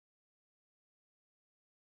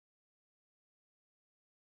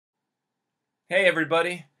Hey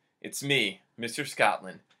everybody, it's me, Mr.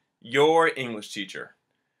 Scotlan, your English teacher.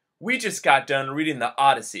 We just got done reading the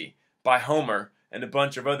Odyssey by Homer and a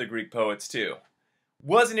bunch of other Greek poets too.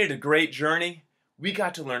 Wasn't it a great journey? We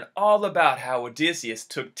got to learn all about how Odysseus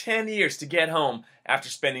took 10 years to get home after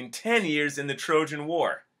spending 10 years in the Trojan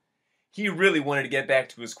War. He really wanted to get back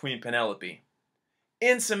to his queen Penelope.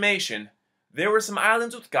 In summation, there were some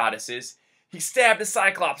islands with goddesses, he stabbed a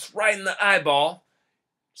cyclops right in the eyeball,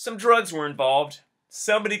 some drugs were involved,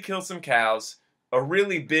 somebody killed some cows, a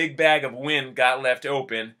really big bag of wind got left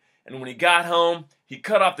open, and when he got home, he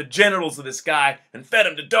cut off the genitals of this guy and fed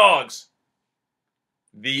him to dogs.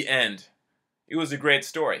 The end. It was a great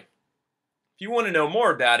story. If you want to know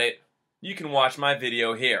more about it, you can watch my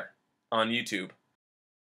video here on YouTube.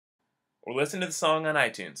 Or listen to the song on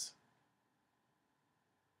iTunes.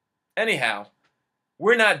 Anyhow,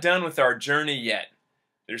 we're not done with our journey yet.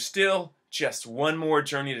 There's still just one more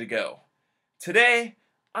journey to go. Today,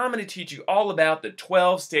 I'm going to teach you all about the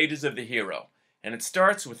 12 stages of the hero. And it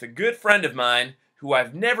starts with a good friend of mine who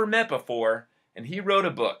I've never met before, and he wrote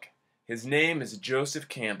a book. His name is Joseph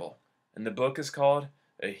Campbell, and the book is called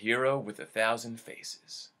A Hero with a Thousand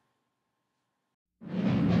Faces.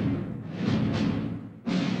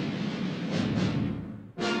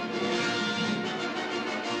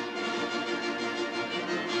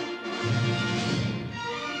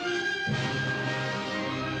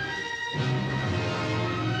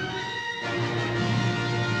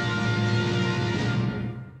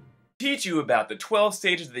 To teach you about the 12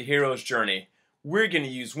 stages of the hero's journey, we're going to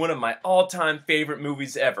use one of my all-time favorite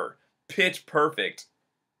movies ever, Pitch Perfect.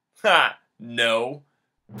 Ha! No.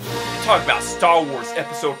 Talk about Star Wars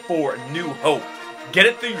Episode 4, A New Hope. Get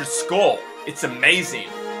it through your skull. It's amazing.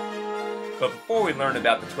 But before we learn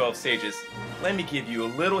about the 12 stages, let me give you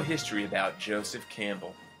a little history about Joseph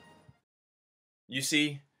Campbell. You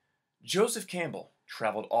see, Joseph Campbell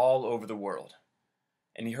traveled all over the world,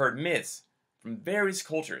 and he heard myths from various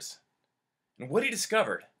cultures. And what he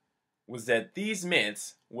discovered was that these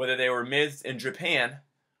myths, whether they were myths in Japan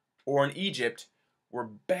or in Egypt,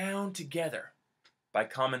 were bound together by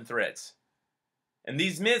common threads. And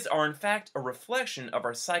these myths are in fact a reflection of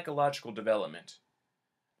our psychological development.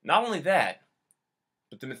 Not only that,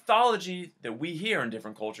 but the mythology that we hear in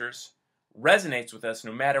different cultures resonates with us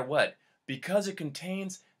no matter what, because it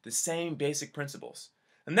contains the same basic principles.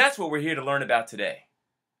 And that's what we're here to learn about today.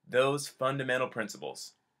 Those fundamental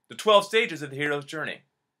principles. The 12 stages of the hero's journey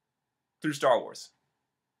through Star Wars.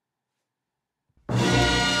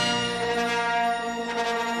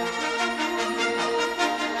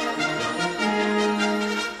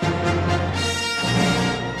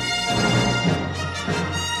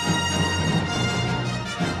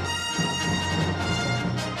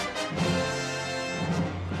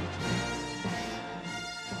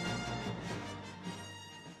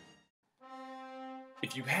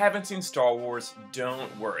 If you haven't seen Star Wars,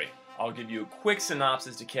 don't worry. I'll give you a quick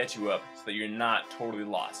synopsis to catch you up so that you're not totally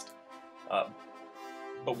lost. But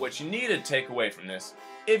what you need to take away from this,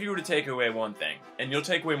 if you were to take away one thing, and you'll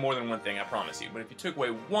take away more than one thing, I promise you, but if you took away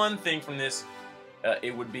one thing from this,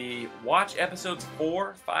 it would be watch episodes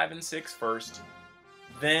 4, 5, and 6 first.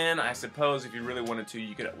 Then, I suppose, if you really wanted to,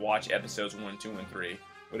 you could watch episodes 1, 2, and 3.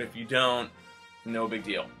 But if you don't, no big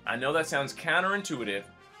deal. I know that sounds counterintuitive,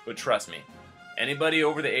 but trust me. Anybody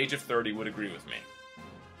over the age of 30 would agree with me.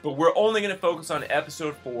 But we're only going to focus on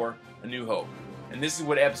Episode 4, A New Hope. And this is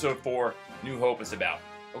what Episode 4, New Hope is about.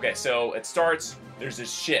 Okay, so it starts, there's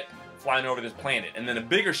this ship flying over this planet, and then a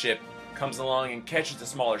bigger ship comes along and catches the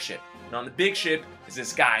smaller ship. And on the big ship is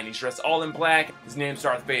this guy, and he's dressed all in black. His name's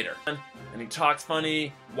Darth Vader. And he talks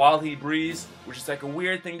funny while he breathes, which is like a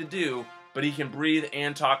weird thing to do, but he can breathe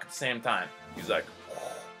and talk at the same time. He's like,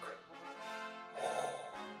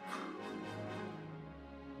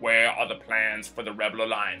 where are the plans for the Rebel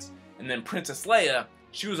Alliance? And then Princess Leia,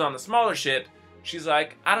 she was on the smaller ship. She's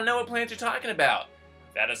like, I don't know what plans you're talking about.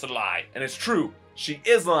 That is a lie. And it's true. She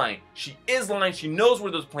is lying. She is lying. She knows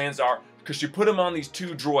where those plans are because she put them on these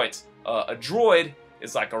two droids. A droid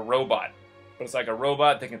is like a robot, but it's like a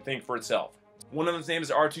robot that can think for itself. One of them's name is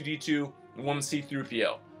R2-D2, and one is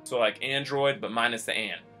C-3PO. So like Android, but minus the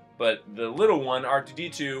 "and." But the little one,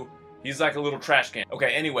 R2-D2, he's like a little trash can.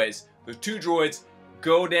 Okay, anyways, the two droids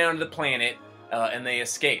go down to the planet, and they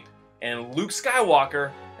escape. And Luke Skywalker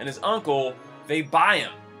and his uncle, they buy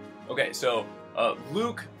him. Okay, so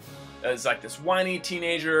Luke is like this whiny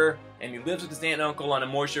teenager, and he lives with his aunt and uncle on a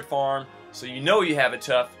moisture farm, so you know you have it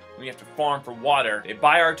tough when you have to farm for water. They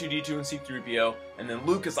buy R2-D2 and C-3PO, and then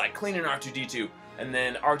Luke is like cleaning R2-D2, and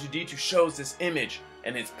then R2-D2 shows this image,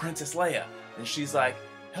 and it's Princess Leia, and she's like,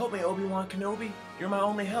 help me, Obi-Wan Kenobi, you're my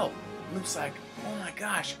only help. Luke's like, oh my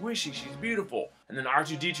gosh, who is she? She's beautiful. And then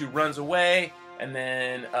R2-D2 runs away, and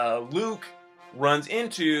then Luke runs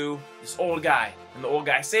into this old guy, and the old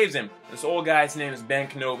guy saves him. This old guy's name is Ben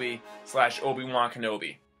Kenobi / Obi-Wan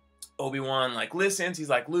Kenobi. Obi-Wan like listens, he's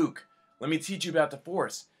like, Luke, let me teach you about the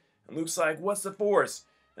Force. And Luke's like, what's the Force?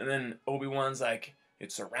 And then Obi-Wan's like,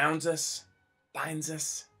 it surrounds us, binds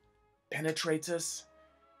us, penetrates us.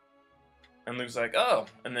 And Luke's like, oh.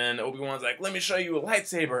 And then Obi-Wan's like, let me show you a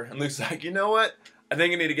lightsaber. And Luke's like, you know what? I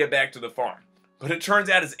think I need to get back to the farm. But it turns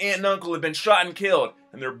out his aunt and uncle have been shot and killed,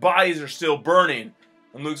 and their bodies are still burning.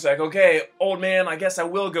 And Luke's like, okay, old man, I guess I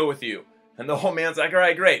will go with you. And the old man's like, all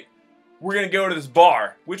right, great. We're going to go to this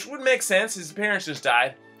bar, which would make sense. His parents just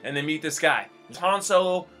died, and they meet this guy. Han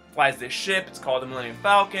Solo flies this ship. It's called the Millennium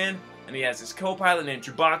Falcon, and he has this co-pilot named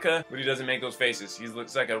Chewbacca, but he doesn't make those faces. He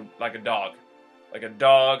looks like a dog. Like a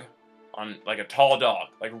dog on, like a tall dog.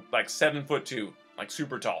 Like 7'2", like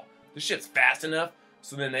super tall. This shit's fast enough.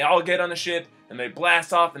 So then they all get on the ship, and they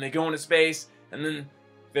blast off, and they go into space, and then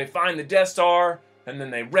they find the Death Star, and then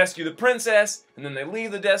they rescue the princess, and then they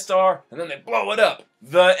leave the Death Star, and then they blow it up.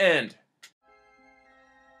 The end.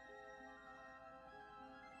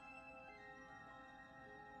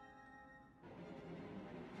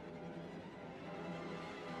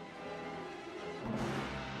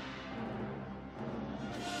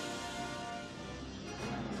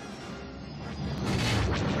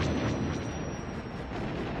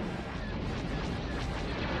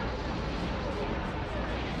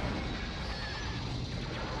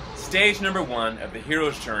 Stage number 1 of the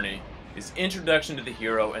hero's journey is introduction to the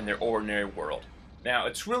hero and their ordinary world. Now,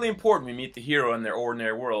 it's really important we meet the hero in their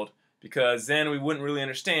ordinary world, because then we wouldn't really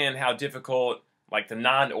understand how difficult, like, the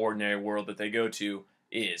non-ordinary world that they go to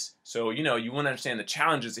is. So, you know, you want to understand the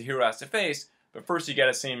challenges the hero has to face, but first you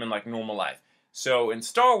gotta see him in, like, normal life. So, in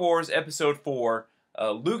Star Wars Episode 4,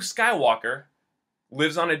 Luke Skywalker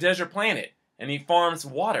lives on a desert planet, and he farms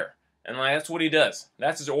water. And, like, that's what he does.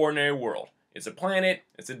 That's his ordinary world. It's a planet,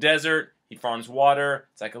 it's a desert, he farms water,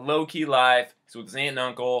 it's like a low-key life, he's with his aunt and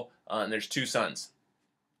uncle, and there's 2 sons.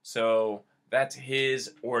 So that's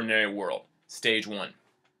his ordinary world, stage 1.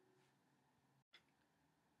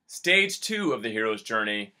 Stage 2 of the hero's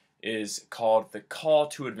journey is called the call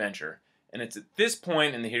to adventure. And it's at this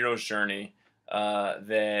point in the hero's journey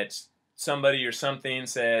that somebody or something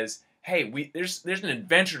says, hey, there's an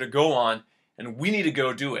adventure to go on, and we need to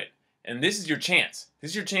go do it. And this is your chance. This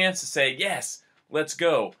is your chance to say, yes, let's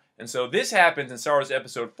go. And so this happens in Star Wars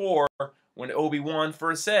Episode 4 when Obi-Wan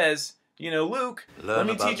first says, you know, Luke, let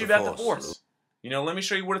me teach you about the Force. You know, let me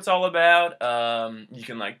show you what it's all about. You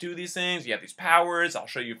can, like, do these things. You have these powers. I'll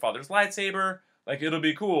show you Father's lightsaber. Like, it'll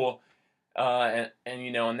be cool. And you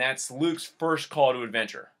know, and that's Luke's first call to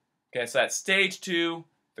adventure. Okay, so that's stage 2,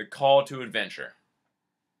 the call to adventure.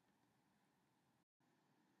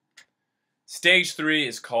 Stage 3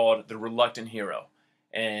 is called the reluctant hero.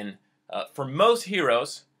 And for most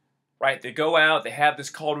heroes, right, they go out, they have this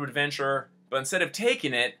call to adventure, but instead of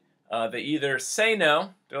taking it, they either say no,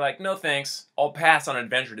 they're like, no thanks, I'll pass on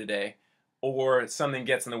adventure today, or something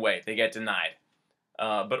gets in the way, they get denied.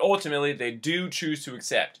 But ultimately, they do choose to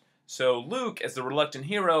accept. So Luke, as the reluctant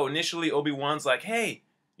hero, initially Obi-Wan's like, hey,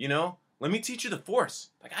 you know, let me teach you the Force.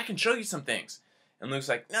 Like, I can show you some things. And Luke's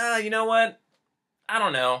like, nah, you know what? I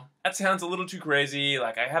don't know. That sounds a little too crazy.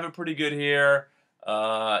 Like, I have it pretty good here.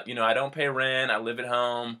 You know, I don't pay rent. I live at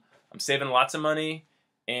home. I'm saving lots of money.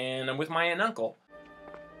 And I'm with my aunt and uncle.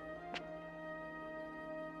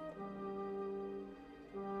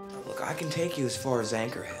 Look, I can take you as far as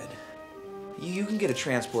Anchorhead. You can get a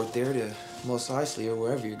transport there to Mos Eisley or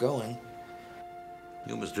wherever you're going.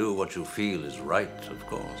 You must do what you feel is right, of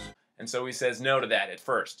course. And so he says no to that at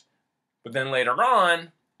first. But then later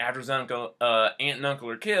on, after his aunt and uncle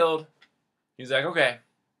are killed, he's like, okay,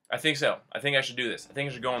 I think so. I think I should do this. I think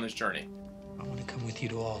I should go on this journey. I want to come with you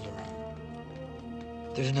to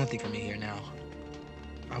Alderaan. There's nothing for me here now.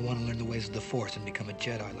 I want to learn the ways of the Force and become a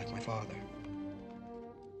Jedi like my father.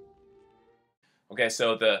 Okay,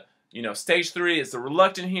 so stage 3 is the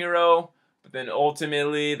reluctant hero, but then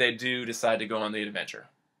ultimately they do decide to go on the adventure.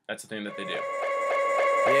 That's the thing that they do.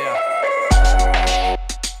 Yeah.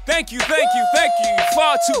 Thank you,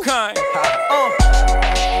 far too kind. Woo.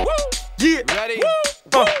 Yeah. Ready?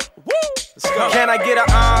 Woo. Let's go. Can I get an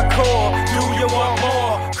encore? Do you want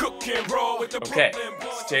more? Cook and roll with the Okay, Brooklyn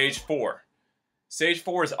boys. stage 4. Stage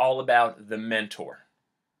 4 is all about the mentor.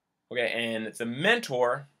 Okay, and the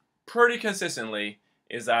mentor, pretty consistently,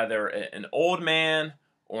 is either an old man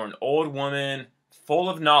or an old woman full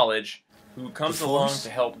of knowledge who comes along to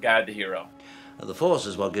help guide the hero. The Force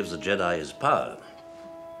is what gives the Jedi his power.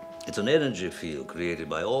 It's an energy field created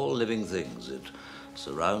by all living things. It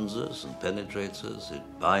surrounds us and penetrates us. It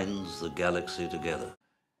binds the galaxy together.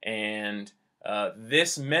 And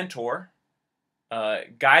this mentor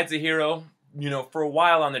guides the hero, for a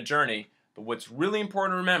while on the journey. But what's really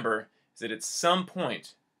important to remember is that at some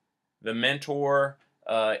point, the mentor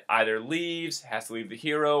either leaves, has to leave the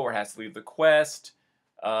hero, or has to leave the quest.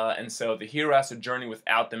 And so the hero has to journey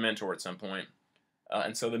without the mentor at some point.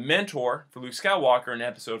 And so the mentor for Luke Skywalker in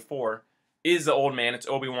Episode 4 is the old man. It's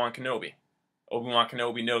Obi-Wan Kenobi. Obi-Wan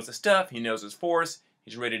Kenobi knows the stuff. He knows his Force.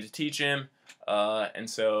 He's ready to teach him. And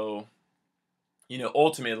so,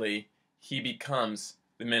 ultimately, he becomes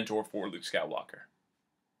the mentor for Luke Skywalker.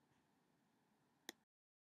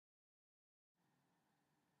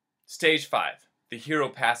 Stage 5. The hero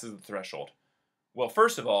passes the threshold. Well,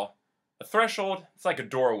 first of all, a threshold, it's like a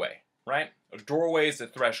doorway, right? A doorway is a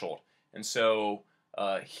threshold. And so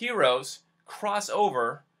heroes cross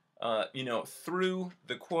over, through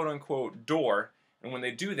the quote-unquote door. And when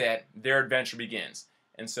they do that, their adventure begins.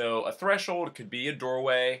 And so a threshold could be a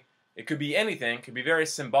doorway. It could be anything. It could be very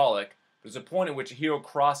symbolic. There's a point at which a hero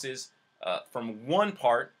crosses from one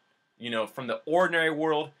part, from the ordinary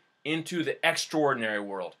world into the extraordinary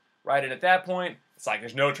world, right? And at that point, it's like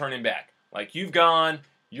there's no turning back. Like you've gone,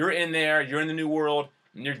 you're in there, you're in the new world,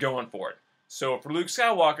 and you're going for it. So for Luke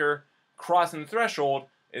Skywalker, crossing the threshold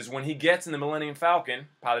is when he gets in the Millennium Falcon,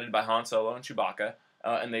 piloted by Han Solo and Chewbacca,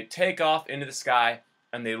 and they take off into the sky,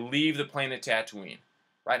 and they leave the planet Tatooine.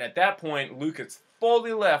 Right? And at that point, Luke has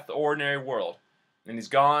fully left the ordinary world, and he's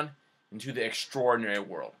gone into the extraordinary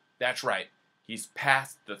world. That's right. He's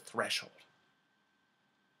passed the threshold.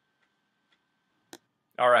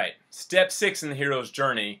 All right. Step 6 in the hero's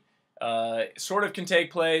journey sort of can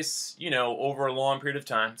take place, over a long period of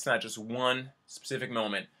time. It's not just one specific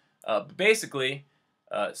moment. But basically,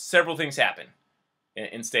 several things happen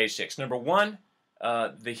in Stage 6. Number 1,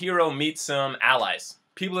 the hero meets some allies,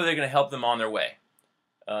 people that are going to help them on their way.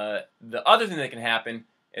 The other thing that can happen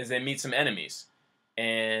is they meet some enemies.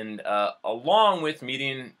 And along with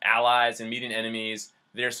meeting allies and meeting enemies,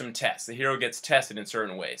 there's some tests. The hero gets tested in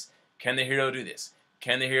certain ways. Can the hero do this?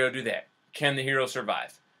 Can the hero do that? Can the hero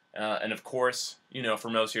survive? And of course, for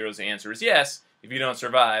most heroes, the answer is yes. If you don't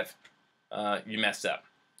survive, you messed up.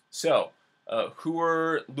 So, who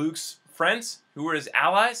were Luke's friends? Who were his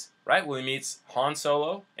allies? Right? Well, he meets Han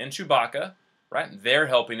Solo and Chewbacca. Right? They're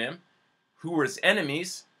helping him. Who were his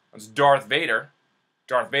enemies? It's Darth Vader.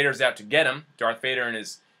 Darth Vader's out to get him. Darth Vader and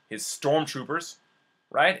his stormtroopers.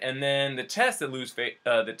 Right? And then the test that Luke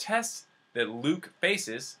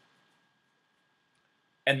faces.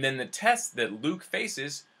 And then the test that Luke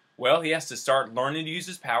faces, well, he has to start learning to use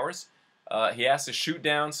his powers. He has to shoot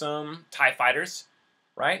down some TIE fighters,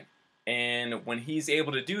 right? And when he's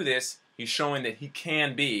able to do this, he's showing that he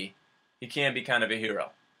can be kind of a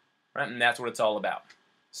hero, right? And that's what it's all about.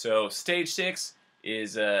 So Stage 6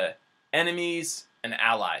 is enemies and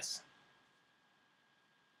allies.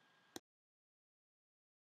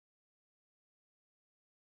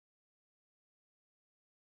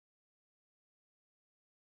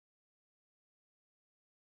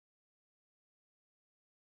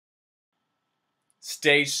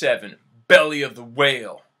 Stage 7, Belly of the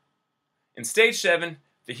Whale. In Stage 7,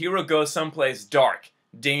 the hero goes someplace dark,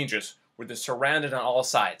 dangerous, where they're surrounded on all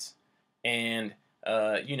sides. And,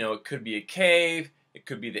 it could be a cave, it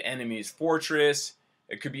could be the enemy's fortress,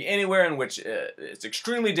 it could be anywhere in which it's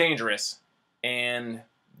extremely dangerous, and,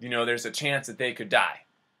 there's a chance that they could die.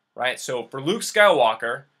 Right? So for Luke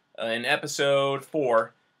Skywalker, in Episode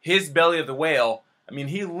 4, his Belly of the Whale,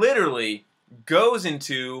 he literally goes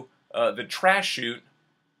into the trash chute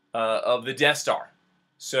of the Death Star.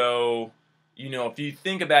 So, if you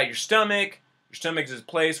think about your stomach is this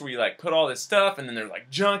place where you put all this stuff and then there's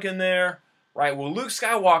junk in there, right? Well, Luke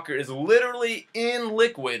Skywalker is literally in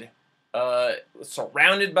liquid,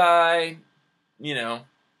 surrounded by,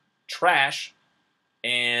 trash,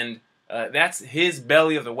 and that's his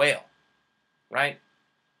Belly of the Whale, right?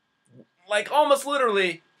 Almost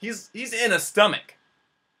literally, he's in a stomach.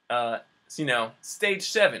 Stage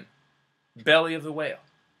 7. Belly of the Whale.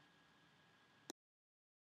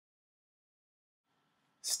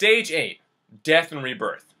 Stage 8, Death and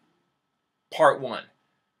Rebirth. Part 1.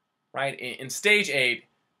 Right? In Stage 8,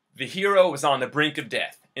 the hero is on the brink of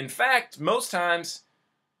death. In fact, most times,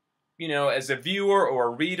 as a viewer or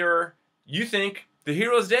a reader, you think the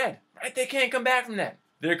hero's dead. Right? They can't come back from that.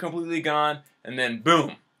 They're completely gone, and then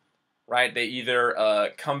boom. Right? They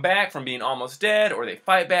either come back from being almost dead, or they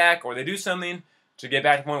fight back, or they do something to get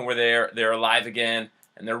back to the point where they're alive again,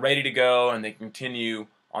 and they're ready to go, and they continue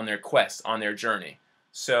on their quest, on their journey.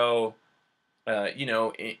 So,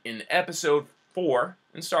 in episode 4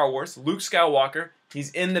 in Star Wars, Luke Skywalker,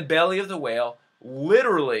 he's in the belly of the whale,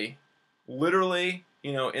 literally,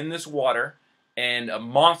 in this water, and a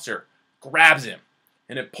monster grabs him,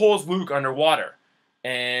 and it pulls Luke underwater.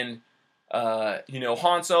 And,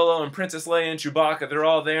 Han Solo and Princess Leia and Chewbacca, they're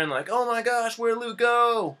all there and like, oh my gosh, where'd Luke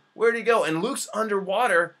go? Where'd he go? And Luke's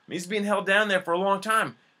underwater. He's being held down there for a long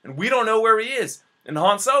time. And we don't know where he is. And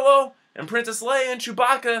Han Solo and Princess Leia and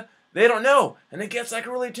Chewbacca, they don't know. And it gets like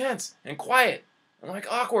really tense and quiet and like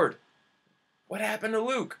awkward. What happened to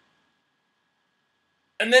Luke?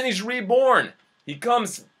 And then he's reborn. He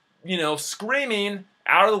comes, screaming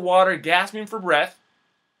out of the water, gasping for breath.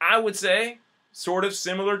 I would say sort of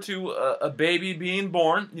similar to a baby being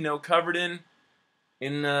born, covered in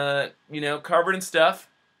stuff,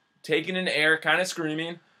 taking in air, kind of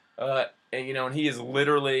screaming, and he is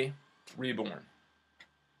literally reborn.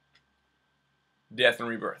 Death and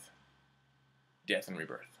rebirth. Death and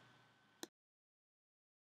rebirth.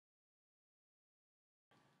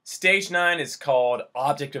 Stage 9 is called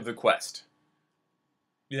Object of the Quest.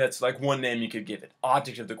 That's like one name you could give it.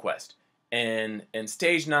 Object of the Quest. And in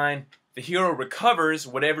Stage 9, the hero recovers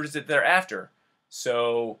whatever it is that they're after.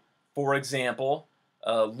 So, for example,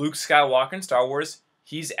 Luke Skywalker in Star Wars,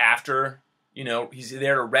 he's after, he's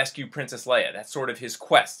there to rescue Princess Leia. That's sort of his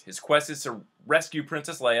quest. His quest is to rescue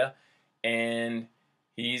Princess Leia, and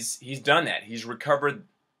he's done that. He's recovered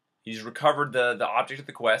the object of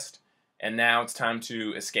the quest, and now it's time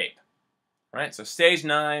to escape. Right? So Stage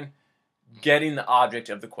 9, getting the object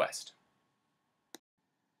of the quest.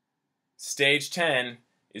 Stage 10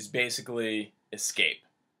 is basically escape,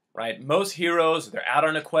 right? Most heroes, they're out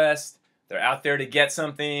on a quest, they're out there to get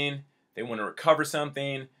something, they want to recover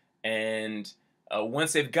something, and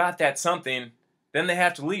once they've got that something, then they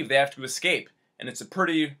have to leave, they have to escape, and it's a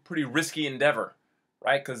pretty risky endeavor,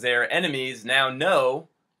 right? Because their enemies now know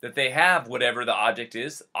that they have whatever the object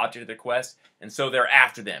is, object of their quest, and so they're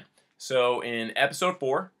after them. So in Episode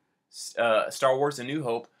 4, Star Wars A New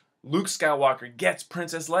Hope, Luke Skywalker gets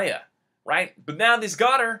Princess Leia, right? But now that he's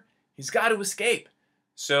got her, he's got to escape.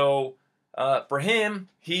 So for him,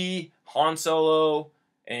 Han Solo,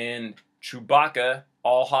 and Chewbacca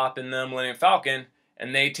all hop in the Millennium Falcon,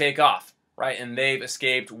 and they take off, right? And they've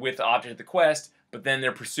escaped with the object of the quest, but then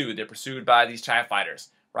they're pursued. They're pursued by these TIE fighters,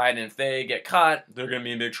 right? And if they get caught, they're going to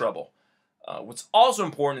be in big trouble. What's also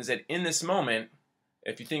important is that in this moment,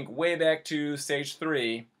 if you think way back to Stage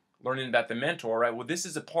 3, learning about the mentor, right? Well, this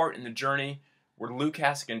is a part in the journey where Luke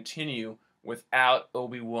has to continue without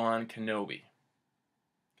Obi-Wan Kenobi.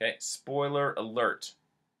 Okay, spoiler alert.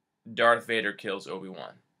 Darth Vader kills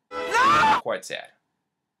Obi-Wan. No! Quite sad.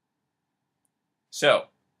 So,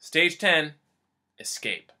 Stage 10,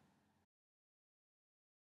 escape.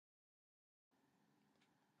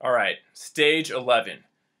 Alright, Stage 11.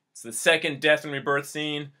 It's the second death and rebirth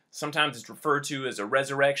scene. Sometimes it's referred to as a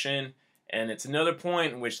resurrection, and it's another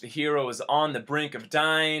point in which the hero is on the brink of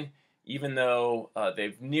dying, even though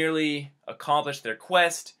they've nearly accomplished their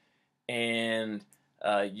quest, and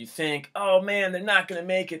you think, oh man, they're not going to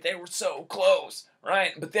make it, they were so close,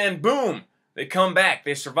 right? But then, boom, they come back,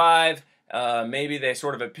 they survive, maybe they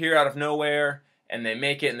sort of appear out of nowhere, and they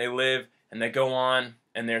make it, and they live, and they go on,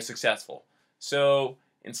 and they're successful. So,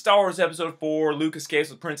 in Star Wars Episode 4, Luke escapes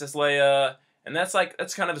with Princess Leia, and that's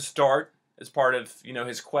kind of the start as part of,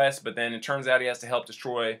 his quest, but then it turns out he has to help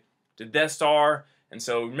destroy the Death Star. And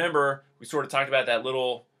so remember, we sort of talked about that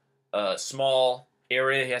little small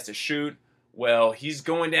area he has to shoot. Well, he's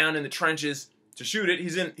going down in the trenches to shoot it.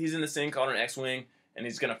 He's in this thing called an X-Wing, and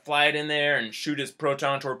he's going to fly it in there and shoot his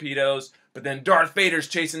proton torpedoes. But then Darth Vader's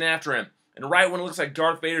chasing after him. And right when it looks like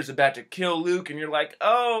Darth Vader's about to kill Luke, and you're like,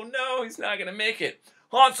 oh no, he's not going to make it.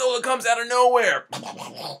 Han Solo comes out of nowhere.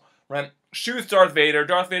 Right? Shoots Darth Vader.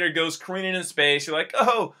 Darth Vader goes careening in space. You're like,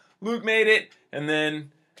 oh, Luke made it. And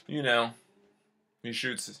then, he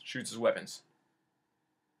shoots his weapons.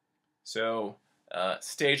 So,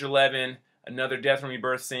 Stage 11, another death and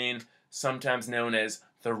rebirth scene, sometimes known as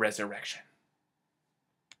the resurrection.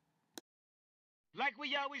 Like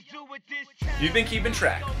we always do with this. You've been keeping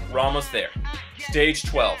track. We're almost there. Stage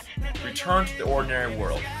 12, return to the ordinary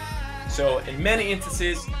world. So, in many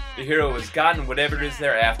instances, the hero has gotten whatever it is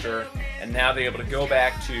they're after, and now they're able to go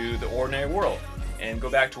back to the ordinary world and go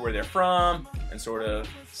back to where they're from and sort of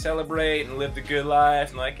celebrate and live the good life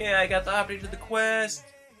and like, yeah, I got the object of the quest.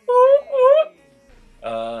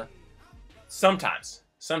 Sometimes.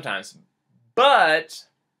 But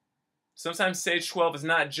sometimes Stage 12 is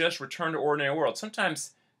not just return to ordinary world.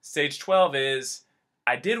 Sometimes Stage 12 is,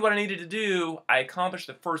 I did what I needed to do, I accomplished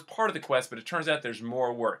the first part of the quest, but it turns out there's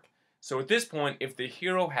more work. So at this point, if the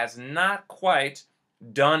hero has not quite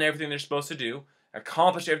done everything they're supposed to do,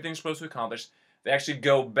 accomplished everything they're supposed to accomplish, they actually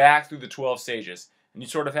go back through the 12 stages. And you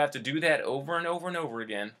sort of have to do that over and over and over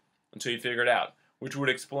again until you figure it out, which would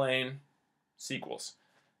explain sequels.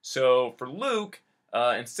 So for Luke,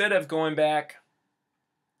 instead of going back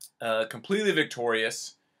completely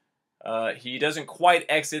victorious, he doesn't quite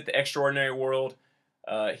exit the extraordinary world.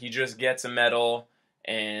 He just gets a medal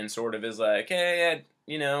and sort of is like, hey,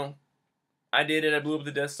 I did it. I blew up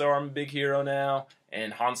the Death Star. I'm a big hero now.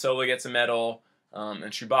 And Han Solo gets a medal. And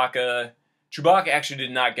Chewbacca actually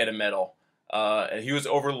did not get a medal. He was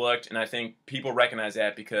overlooked, and I think people recognize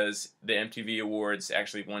that because the MTV Awards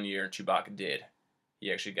actually one year Chewbacca did.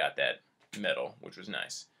 He actually got that medal, which was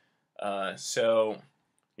nice. So,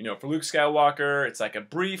 for Luke Skywalker, it's like a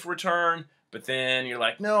brief return, but then you're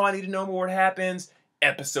like, no, I need to know more what happens.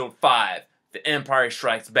 Episode 5, The Empire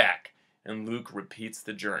Strikes Back, and Luke repeats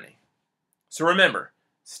the journey. So remember,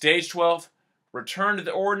 Stage 12, return to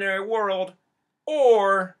the ordinary world,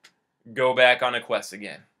 or go back on a quest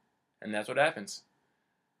again. And that's what happens.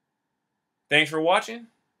 Thanks for watching.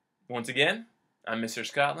 Once again, I'm Mr.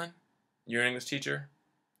 Scotlan, your English teacher.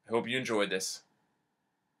 I hope you enjoyed this.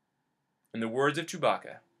 In the words of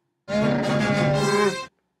Chewbacca.